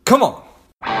Come on.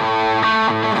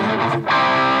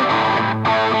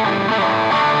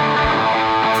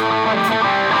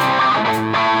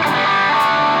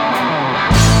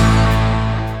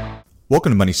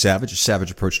 Welcome to Money Savage, a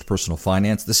savage approach to personal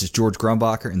finance. This is George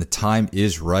Grumbacher, and the time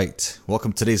is right.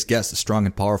 Welcome to today's guest, the strong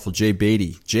and powerful Jay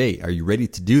Beatty. Jay, are you ready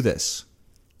to do this?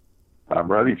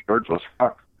 I'm ready, George. Let's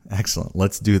talk. Excellent.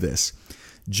 Let's do this.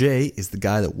 Jay is the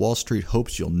guy that Wall Street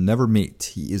hopes you'll never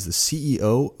meet. He is the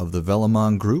CEO of the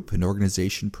Velemon Group, an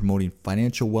organization promoting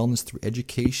financial wellness through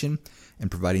education and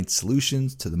providing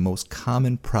solutions to the most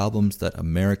common problems that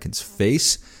Americans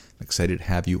face. I'm excited to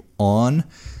have you on.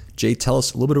 Jay, tell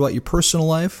us a little bit about your personal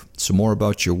life, some more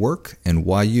about your work, and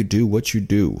why you do what you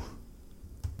do.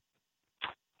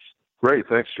 Great,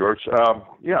 thanks, George.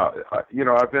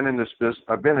 I've been in this business.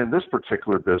 I've been in this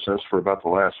particular business for about the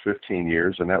last 15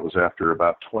 years, and that was after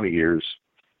about 20 years,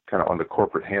 kind of on the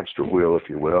corporate hamster wheel, if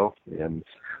you will. And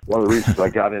one of the reasons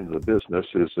I got into the business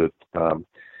is that,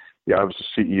 I was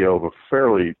the CEO of a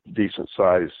fairly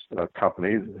decent-sized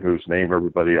company whose name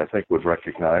everybody I think would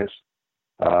recognize.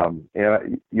 I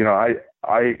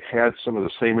had some of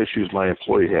the same issues my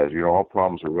employee had. All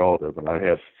problems are relative, and I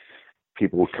had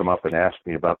people would come up and ask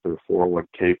me about their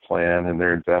 401k plan and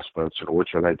their investments and what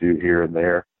should I do here and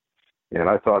there. And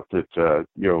I thought that,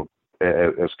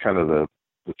 as kind of the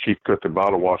chief cook and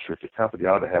bottle washer at the company, I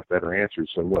ought to have better answers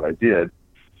than what I did.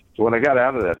 So when I got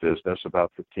out of that business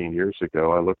about 15 years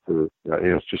ago, I looked for,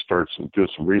 just started doing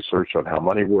some research on how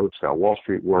money works, how Wall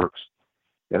Street works.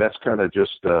 And that's kind of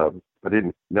just, I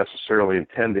didn't necessarily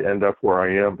intend to end up where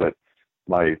I am, but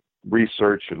my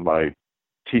research and my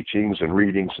teachings and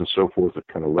readings and so forth have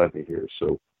kind of led me here.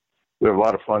 So we have a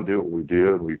lot of fun doing what we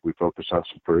do, and we focus on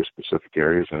some very specific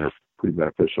areas and are pretty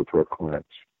beneficial to our clients.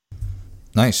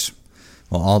 Nice.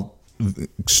 Well,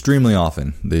 extremely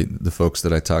often, the folks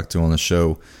that I talk to on the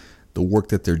show, the work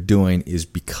that they're doing is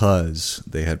because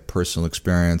they had personal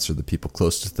experience or the people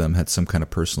closest to them had some kind of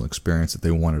personal experience that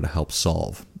they wanted to help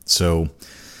solve. So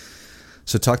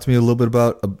talk to me a little bit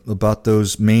about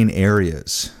those main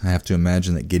areas. I have to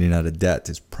imagine that getting out of debt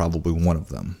is probably one of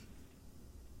them.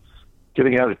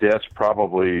 Getting out of debt is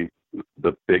probably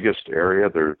the biggest area.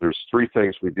 There's three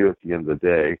things we do at the end of the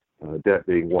day, debt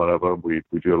being one of them. We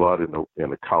do a lot in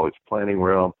the college planning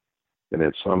realm, and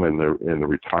then some in the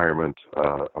retirement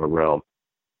realm.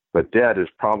 But debt is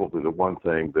probably the one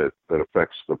thing that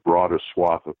affects the broadest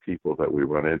swath of people that we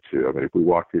run into. I mean, if we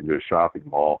walked into a shopping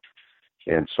mall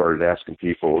and started asking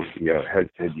people, do you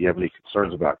have any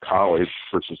concerns about college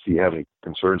versus do you have any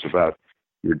concerns about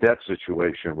your debt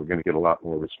situation, we're going to get a lot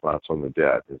more response on the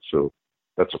debt. And so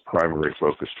that's a primary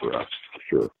focus for us, for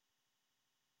sure.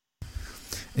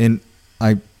 And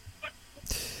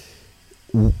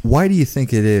why do you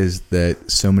think it is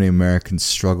that so many Americans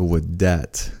struggle with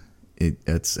debt?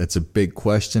 It's a big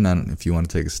question. I don't know if you want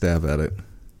to take a stab at it.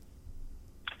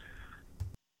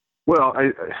 Well,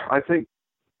 I think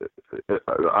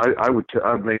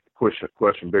I'd make the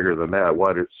question bigger than that.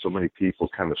 Why do so many people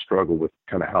kind of struggle with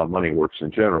kind of how money works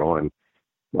in general? And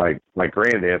my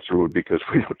grand answer would be because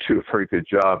we don't do a very good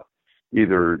job,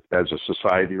 either as a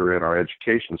society or in our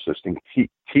education system,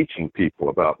 teaching people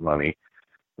about money.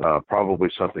 Probably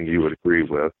something you would agree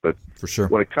with. But for sure,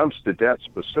 when it comes to debt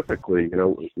specifically,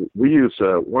 we use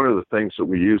one of the things that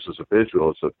we use as a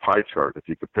visual is a pie chart. If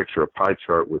you could picture a pie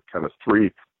chart with kind of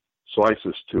three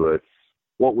slices to it,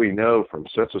 what we know from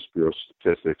Census Bureau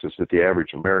statistics is that the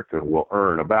average American will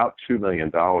earn about $2 million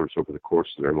over the course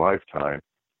of their lifetime.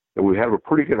 And we have a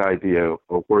pretty good idea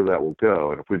of where that will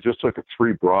go. And if we just look at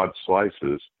three broad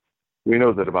slices, we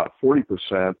know that about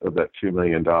 40% of that $2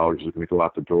 million is going to go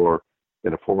out the door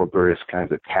in the form of various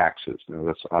kinds of taxes. Now,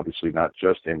 that's obviously not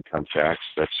just income tax.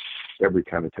 That's every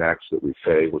kind of tax that we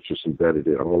pay, which is embedded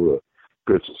in all the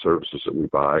goods and services that we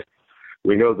buy.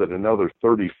 We know that another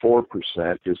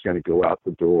 34% is going to go out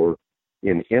the door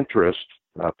in interest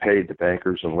paid to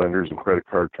bankers and lenders and credit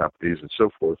card companies and so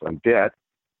forth on debt,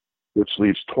 which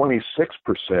leaves 26%,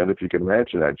 if you can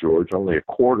imagine that, George, only a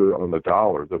quarter on the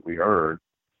dollar that we earn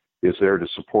is there to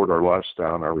support our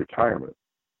lifestyle and our retirement.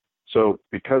 So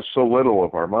because so little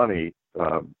of our money,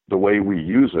 the way we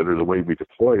use it or the way we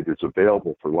deploy it is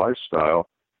available for lifestyle,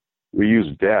 we use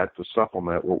debt to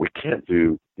supplement what we can't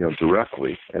do,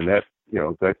 directly. And that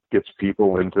gets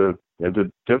people into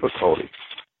difficulty.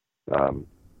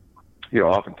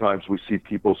 Oftentimes we see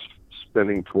people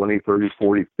spending 20, 30,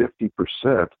 40,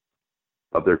 50%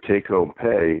 of their take-home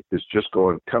pay is just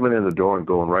coming in the door and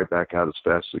going right back out as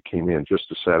fast as it came in just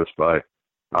to satisfy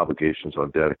obligations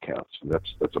on debt accounts. And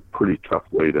that's a pretty tough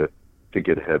way to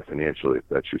get ahead financially if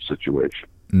that's your situation.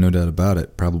 No doubt about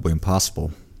it. Probably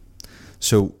impossible.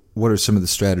 So what are some of the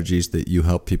strategies that you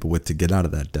help people with to get out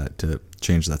of that debt, to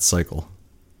change that cycle?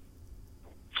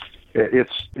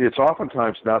 It's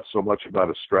oftentimes not so much about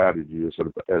a strategy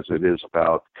as it is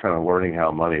about kind of learning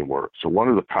how money works. So one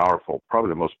of the probably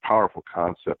the most powerful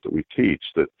concept that we teach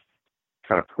that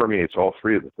kind of permeates all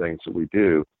three of the things that we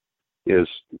do is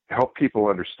help people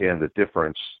understand the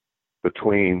difference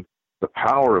between the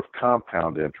power of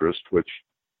compound interest, which,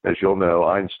 as you'll know,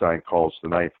 Einstein calls the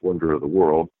ninth wonder of the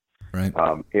world, right,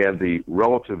 and the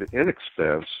relative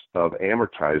inexpense of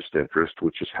amortized interest,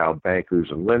 which is how bankers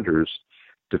and lenders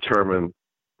determine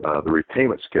the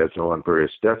repayment schedule on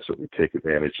various debts that we take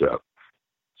advantage of.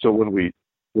 So when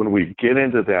we get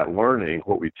into that learning,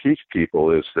 what we teach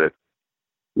people is that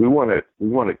we want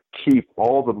to keep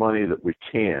all the money that we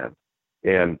can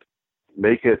and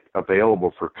make it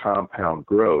available for compound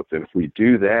growth. And if we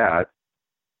do that,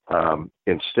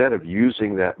 instead of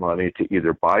using that money to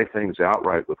either buy things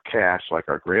outright with cash, like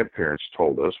our grandparents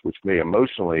told us, which may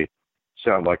emotionally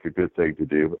sound like a good thing to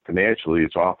do, but financially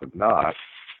it's often not.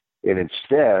 And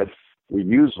instead, we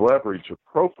use leverage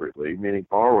appropriately, meaning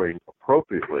borrowing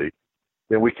appropriately,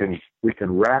 then we can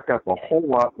rack up a whole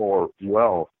lot more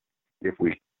wealth if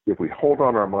we hold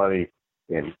on our money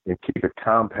and keep it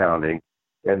compounding,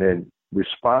 and then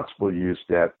responsibly use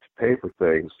debt to pay for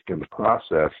things in the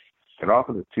process. And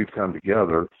often the two come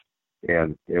together,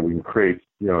 and we can create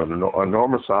an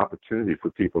enormous opportunity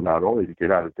for people not only to get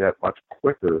out of debt much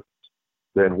quicker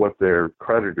than what their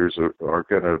creditors are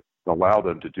going to allow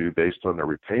them to do based on their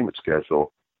repayment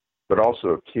schedule, but also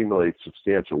accumulate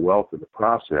substantial wealth in the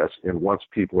process. And once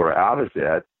people are out of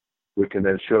debt, we can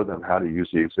then show them how to use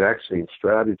the exact same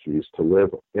strategies to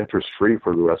live interest-free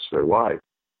for the rest of their life.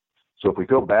 So if we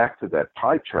go back to that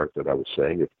pie chart that I was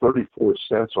saying, if 34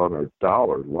 cents on our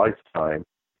dollar lifetime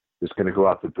is going to go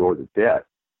out the door to debt,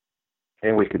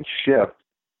 and we can shift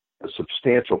a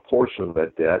substantial portion of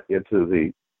that debt into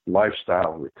the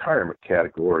lifestyle and retirement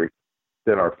category,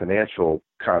 then our financial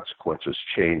consequences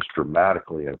change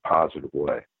dramatically in a positive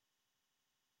way.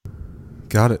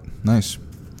 Got it. Nice.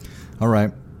 All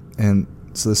right. And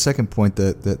so the second point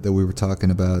that we were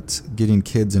talking about, getting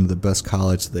kids into the best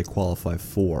college that they qualify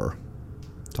for.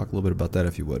 Talk a little bit about that,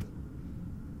 if you would.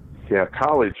 Yeah,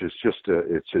 college is just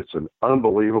it's an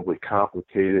unbelievably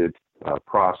complicated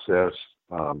process,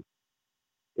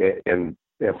 and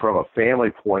from a family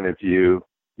point of view,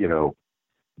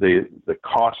 the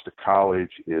cost of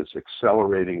college is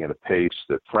accelerating at a pace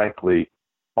that, frankly,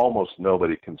 almost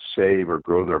nobody can save or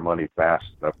grow their money fast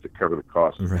enough to cover the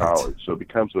cost of college. So it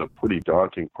becomes a pretty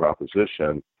daunting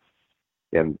proposition.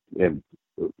 And a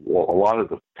lot of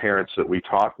the parents that we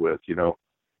talk with,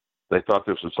 they thought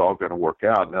this was all going to work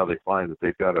out. Now they find that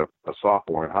they've got a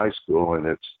sophomore in high school, and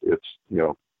it's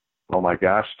oh my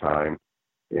gosh time,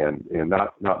 and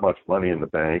not much money in the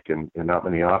bank, and not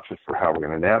many options for how we're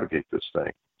going to navigate this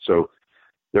thing. So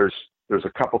there's a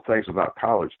couple things about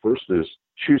college. First is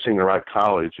choosing the right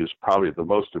college is probably the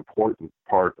most important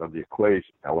part of the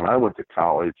equation. Now, when I went to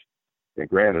college, and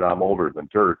granted I'm older than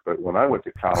dirt, but when I went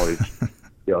to college,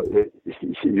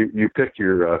 you pick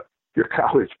your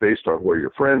college based on where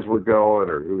your friends were going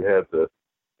or who had the,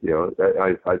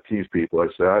 I tease people. I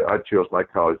say I chose my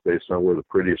college based on where the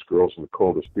prettiest girls and the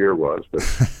coldest beer was. But,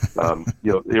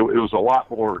 it was a lot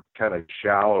more kind of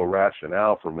shallow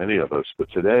rationale for many of us.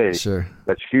 But today, sure,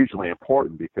 that's hugely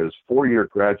important because 4-year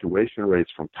graduation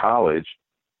rates from college,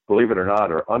 believe it or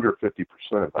not, are under 50%.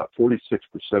 About 46%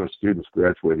 of students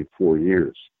graduate in 4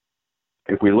 years.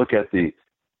 If we look at the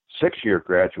 6-year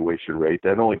graduation rate,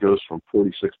 that only goes from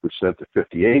 46% to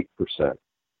 58%.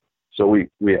 So we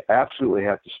absolutely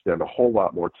have to spend a whole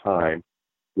lot more time,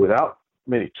 without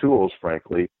many tools,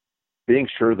 frankly, being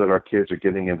sure that our kids are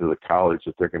getting into the college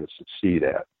that they're going to succeed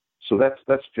at. So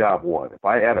that's job one. If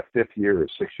I add a 5th year or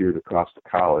 6 years across to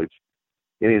college,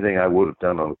 anything I would have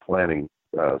done on the planning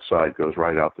side goes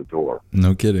right out the door.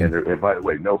 No kidding. And by the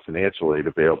way, no financial aid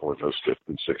available in those 5th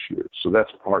and 6th years. So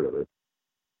that's part of it.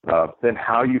 Then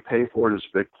how you pay for it is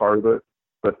a big part of it.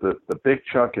 But the big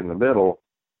chunk in the middle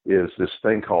is this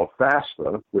thing called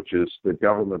FAFSA, which is the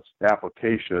government's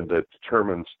application that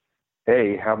determines,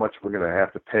 A, how much we're going to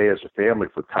have to pay as a family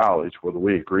for college, whether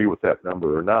we agree with that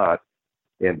number or not,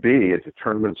 and B, it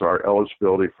determines our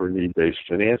eligibility for need-based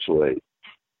financial aid.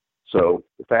 So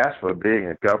FAFSA being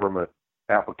a government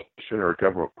application or a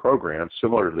government program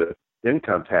similar to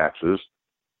income taxes,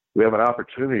 we have an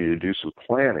opportunity to do some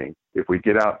planning if we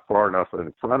get out far enough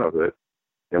in front of it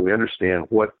and we understand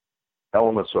what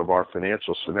elements of our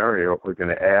financial scenario are going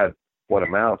to add what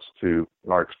amounts to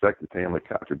our expected family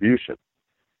contribution.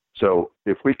 So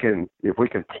if we can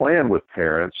plan with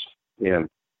parents and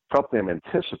help them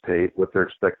anticipate what their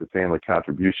expected family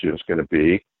contribution is going to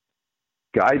be,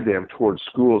 guide them towards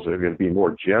schools that are going to be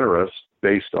more generous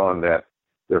based on their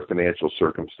financial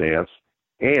circumstance,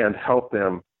 and help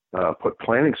them put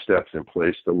planning steps in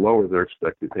place to lower their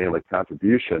expected family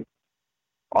contribution.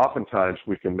 Oftentimes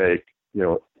we can make,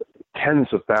 tens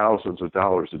of thousands of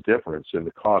dollars of difference in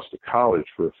the cost of college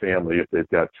for a family if they've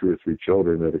got 2 or 3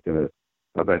 children that are going to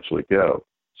eventually go.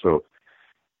 So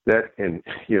that, and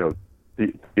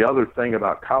the other thing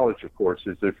about college, of course,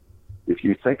 is if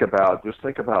you think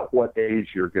about what age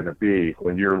you're going to be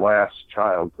when your last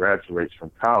child graduates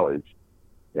from college,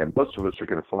 and most of us are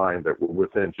going to find that we're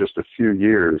within just a few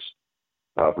years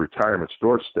of retirement's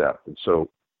doorstep. And so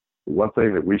one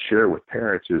thing that we share with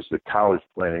parents is that college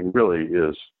planning really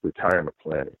is retirement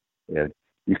planning, and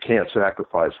you can't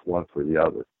sacrifice one for the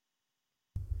other.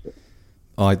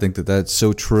 Oh, I think that's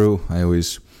so true. I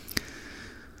always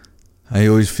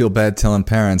feel bad telling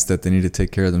parents that they need to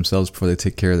take care of themselves before they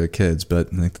take care of their kids,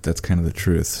 but I think that's kind of the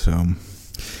truth. So,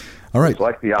 all right. It's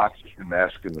like the oxygen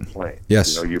mask in the plane.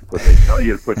 Yes. They tell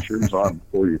you to put yours on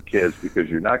before your kids because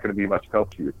you're not going to be much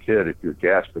help to your kid if you're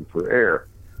gasping for air.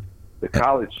 The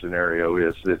college scenario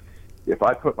is that if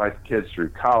I put my kids through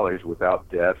college without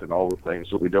debt and all the things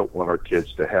that we don't want our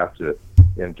kids to have to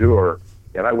endure,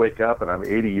 and I wake up and I'm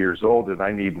 80 years old and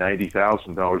I need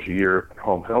 $90,000 a year in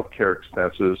home health care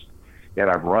expenses, and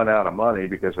I've run out of money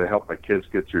because I helped my kids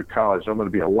get through college, I'm going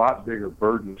to be a lot bigger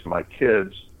burden to my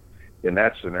kids in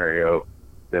that scenario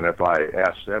than if I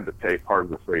ask them to pay part of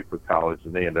the freight for college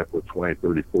and they end up with $20,000,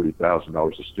 $30,000,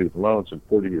 $40,000 of student loans and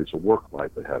 40 years of work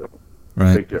life ahead of them.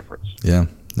 Right. Big difference. Yeah,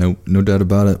 no doubt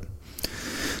about it.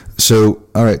 So,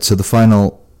 all right. So the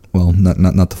final, well,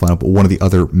 not the final, but one of the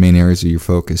other main areas of your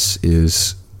focus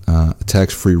is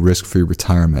tax-free, risk-free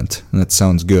retirement, and that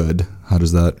sounds good. How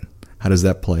does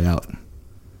that play out?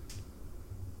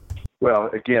 Well,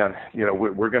 again,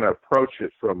 we're going to approach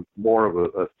it from more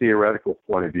of a theoretical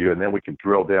point of view, and then we can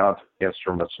drill down to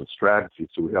instruments and strategies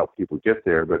so we help people get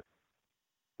there. But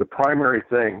the primary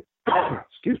thing,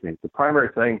 the primary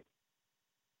thing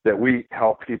that we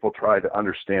help people try to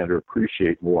understand or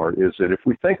appreciate more is that if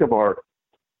we think of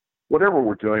whatever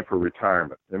we're doing for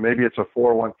retirement, and maybe it's a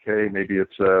 401k, maybe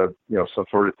it's some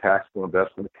sort of taxable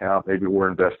investment account, maybe we're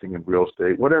investing in real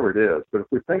estate, whatever it is. But if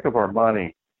we think of our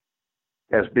money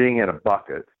as being in a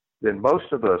bucket, then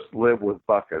most of us live with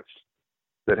buckets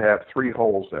that have 3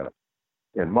 holes in it.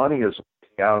 And money is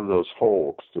out of those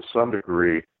holes to some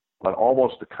degree on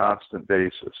almost a constant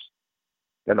basis.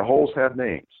 And the holes have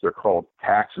names. They're called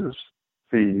taxes,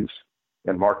 fees,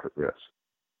 and market risk.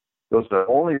 Those are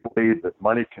the only way that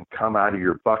money can come out of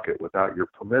your bucket without your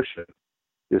permission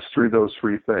is through those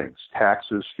 3 things,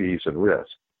 taxes, fees, and risk.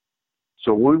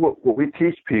 So what we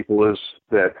teach people is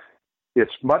that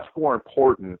it's much more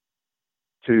important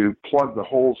to plug the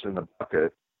holes in the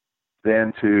bucket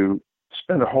than to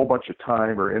spend a whole bunch of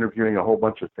time or interviewing a whole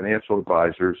bunch of financial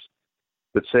advisors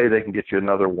that say they can get you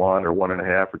another 1 or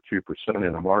 1.5 or 2%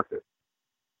 in the market.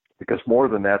 Because more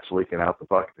than that's leaking out the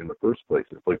bucket in the first place.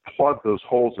 If we plug those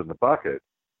holes in the bucket,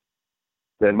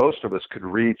 then most of us could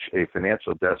reach a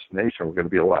financial destination we're going to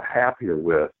be a lot happier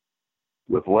with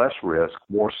less risk,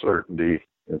 more certainty,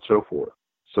 and so forth.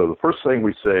 So the first thing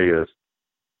we say is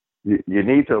you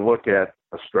need to look at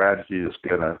a strategy that's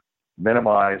going to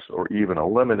minimize or even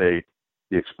eliminate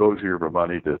the exposure of your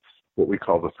money to what we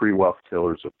call the 3 wealth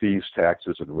killers of fees,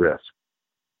 taxes, and risk.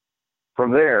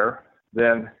 From there,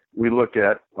 then we look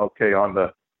at, okay, on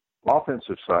the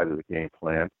offensive side of the game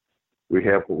plan, we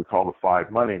have what we call the 5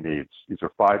 money needs. These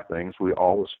are 5 things we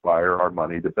all aspire our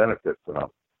money to benefit from.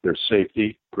 There's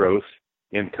safety, growth,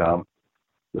 income,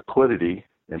 liquidity,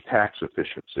 and tax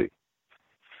efficiency.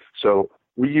 So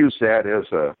we use that as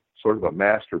a sort of a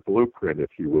master blueprint,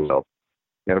 if you will.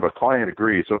 And if a client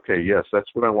agrees, okay, yes, that's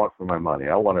what I want for my money.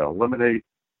 I want to eliminate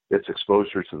its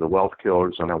exposure to the wealth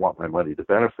killers, and I want my money to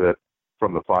benefit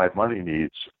from the 5 money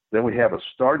needs. Then we have a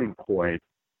starting point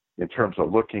in terms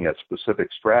of looking at specific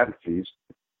strategies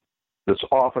that's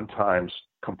oftentimes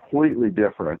completely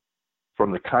different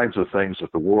from the kinds of things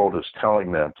that the world is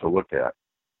telling them to look at.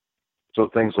 So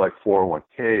things like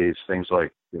 401ks, things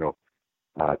like,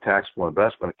 taxable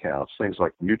investment accounts, things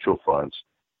like mutual funds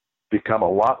become a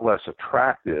lot less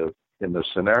attractive in the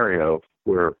scenario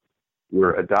where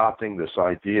we're adopting this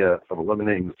idea of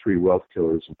eliminating the 3 wealth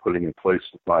killers and putting in place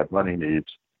the 5 money needs,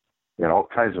 and all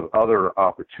kinds of other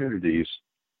opportunities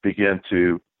begin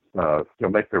to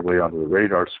make their way onto the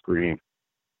radar screen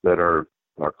that are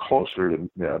closer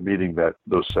to meeting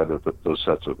those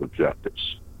sets of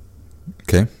objectives.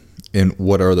 Okay, and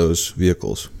what are those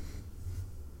vehicles?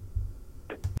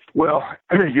 Well,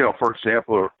 for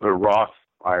example, a Roth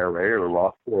IRA or a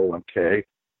Roth 401k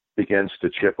begins to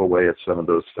chip away at some of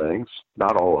those things.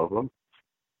 Not all of them.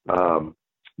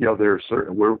 There are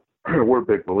certain we're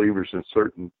big believers in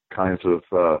certain kinds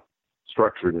of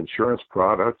structured insurance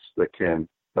products that can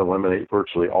eliminate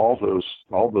virtually all those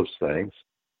things.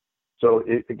 So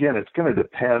it's going to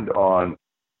depend on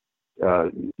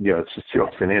it's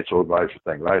a financial advisor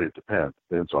thing, right? It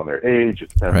depends on their age, it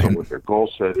depends on what their goal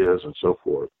set is, and so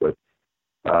forth. But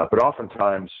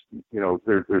oftentimes,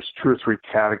 there's 2 or 3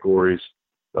 categories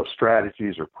of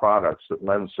strategies or products that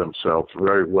lend themselves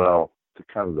very well to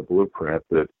kind of the blueprint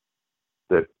that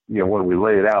when we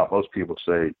lay it out, most people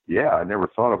say, yeah, I never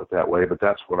thought of it that way, but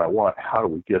that's what I want. How do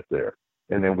we get there?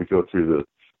 And then we go through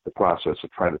the process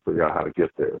of trying to figure out how to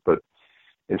get there. But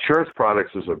insurance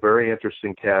products is a very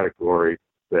interesting category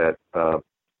that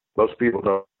most people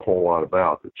don't know a whole lot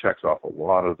about, that checks off a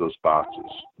lot of those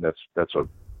boxes. That's a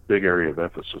big area of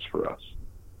emphasis for us.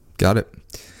 Got it.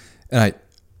 And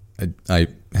I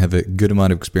have a good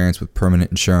amount of experience with permanent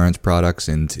insurance products,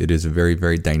 and it is a very,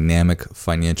 very dynamic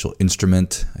financial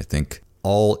instrument. I think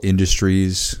all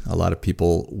industries, a lot of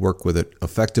people work with it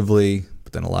effectively,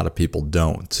 but then a lot of people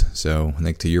don't. So I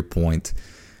think to your point,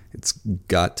 it's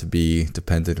got to be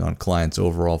dependent on clients'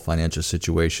 overall financial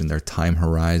situation, their time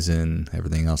horizon,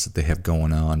 everything else that they have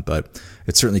going on. But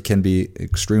it certainly can be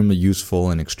extremely useful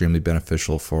and extremely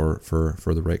beneficial for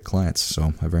the right clients.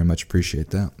 So I very much appreciate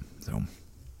that. So.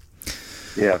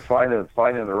 Yeah,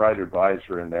 finding the right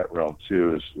advisor in that realm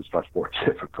too is much more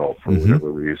difficult for whatever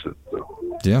reason.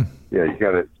 So, you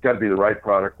got to be the right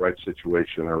product, right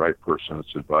situation, the right person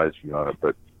that's advising you on it.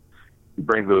 But you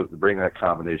bring that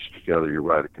combination together, you're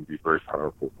right, it can be very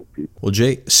powerful for people. Well,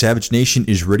 Jay, Savage Nation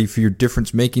is ready for your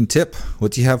difference-making tip.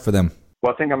 What do you have for them?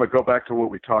 Well, I think I'm going to go back to what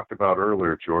we talked about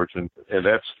earlier, George, and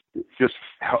that's just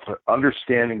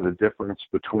understanding the difference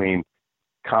between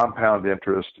compound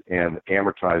interest and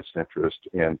amortized interest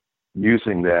and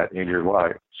using that in your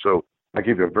life. So I'll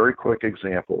give you a very quick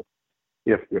example.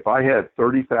 If I had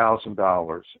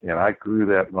 $30,000 and I grew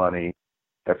that money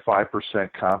at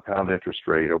 5% compound interest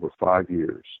rate over 5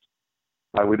 years,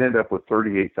 I would end up with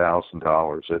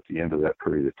 $38,000 at the end of that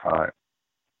period of time.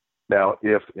 Now,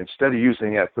 if instead of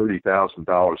using that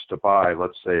 $30,000 to buy,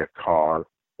 let's say, a car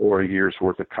or a year's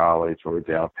worth of college or a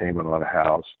down payment on a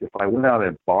house, if I went out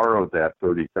and borrowed that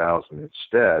 $30,000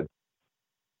 instead,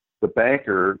 the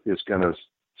banker is going to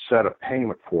set a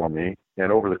payment for me,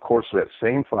 and over the course of that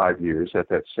same 5 years, at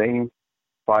that same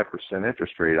 5%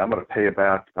 interest rate, I'm going to pay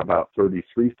about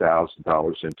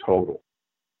 $33,000 in total.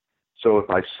 So if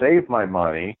I save my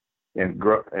money and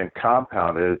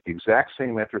compound it at the exact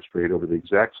same interest rate over the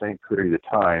exact same period of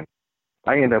time,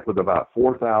 I end up with about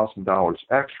 $4,000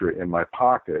 extra in my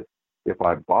pocket if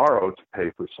I borrow to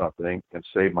pay for something and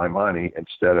save my money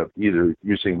instead of either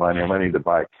using my money to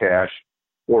buy cash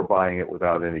or buying it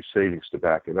without any savings to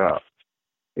back it up.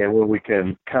 And when we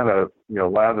can kind of,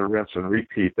 lather, rinse, and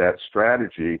repeat that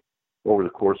strategy over the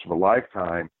course of a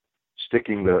lifetime,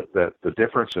 sticking the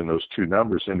difference in those two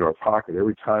numbers into our pocket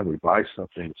every time we buy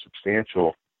something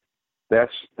substantial,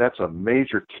 that's a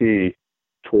major key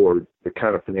toward the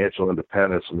kind of financial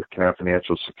independence and the kind of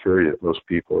financial security that most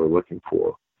people are looking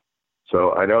for.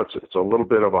 So I know it's a little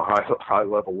bit of a high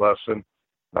level lesson,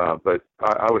 but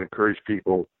I would encourage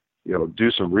people,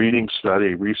 do some reading,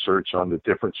 study, research on the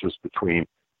differences between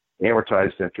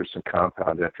amortized interest and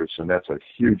compound interest, and that's a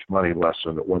huge money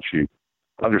lesson that once you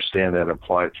understand that and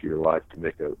apply it to your life can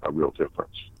make a real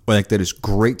difference. Well, I think that is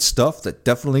great stuff. That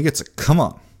definitely gets it. Come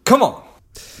on.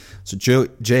 So,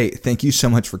 Jay, thank you so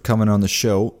much for coming on the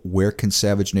show. Where can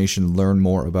Savage Nation learn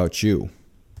more about you?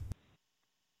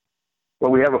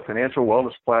 Well, we have a financial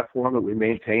wellness platform that we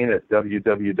maintain at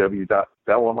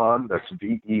www.velomon, that's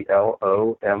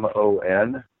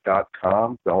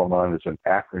VELOMON.com. Velomon is an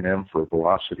acronym for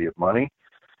Velocity of Money.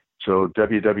 So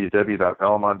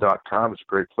www.velomon.com is a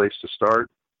great place to start.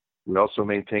 We also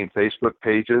maintain Facebook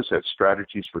pages at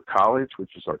Strategies for College,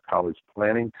 which is our college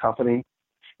planning company,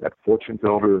 at Fortune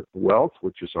Builder Wealth,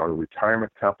 which is our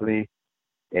retirement company,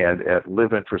 and at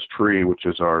Live Interest Free, which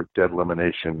is our debt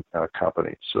elimination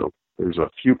company. So there's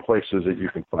a few places that you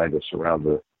can find us around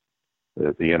the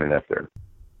internet there.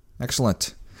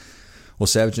 Excellent. Well,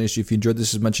 Savage Nation, if you enjoyed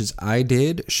this as much as I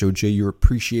did, show Jay your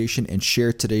appreciation and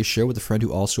share today's show with a friend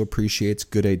who also appreciates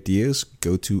good ideas.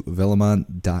 Go to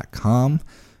velomon.com.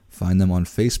 Find them on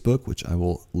Facebook, which I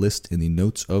will list in the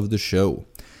notes of the show.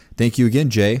 Thank you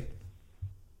again, Jay.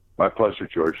 My pleasure,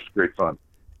 George. It's great fun.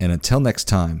 And until next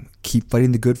time, keep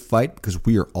fighting the good fight because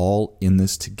we are all in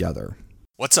this together.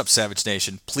 What's up, Savage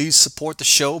Nation? Please support the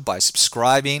show by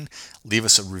subscribing, leave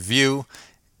us a review,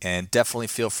 And definitely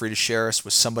feel free to share us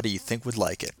with somebody you think would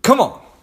like it. Come on.